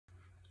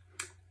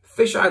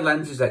Fisheye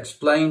lenses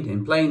explained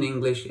in plain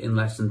English in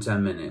less than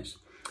 10 minutes.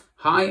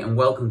 Hi and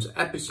welcome to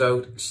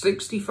episode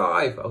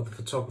 65 of the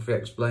Photography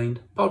Explained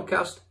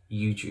podcast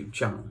YouTube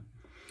channel.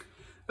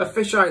 A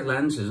fisheye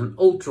lens is an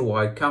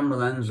ultra-wide camera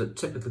lens that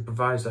typically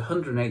provides a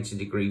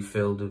 180-degree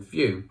field of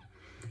view.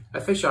 A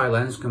fisheye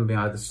lens can be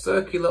either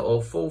circular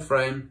or full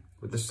frame,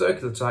 with the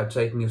circular type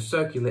taking a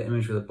circular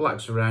image with a black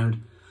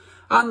surround,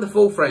 and the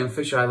full frame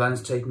fisheye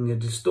lens taking a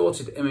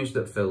distorted image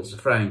that fills the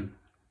frame.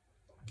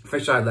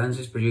 Fisheye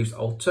lenses produce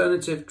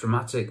alternative,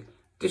 dramatic,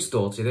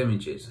 distorted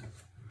images.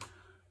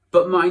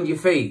 But mind your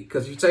feet,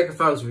 because if you take a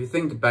photo, if you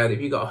think about it,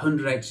 if you've got a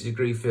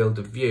 180-degree field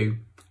of view,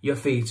 your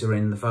feet are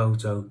in the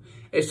photo.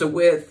 It's a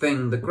weird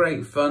thing, they're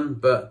great fun,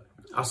 but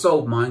I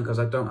sold mine because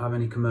I don't have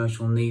any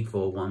commercial need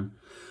for one.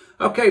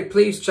 Okay,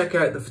 please check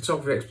out the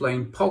Photography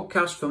Explained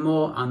podcast for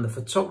more and the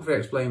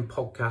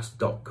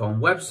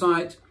photographyexplainedpodcast.com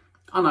website,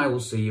 and I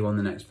will see you on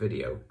the next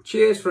video.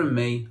 Cheers from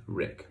me,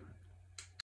 Rick.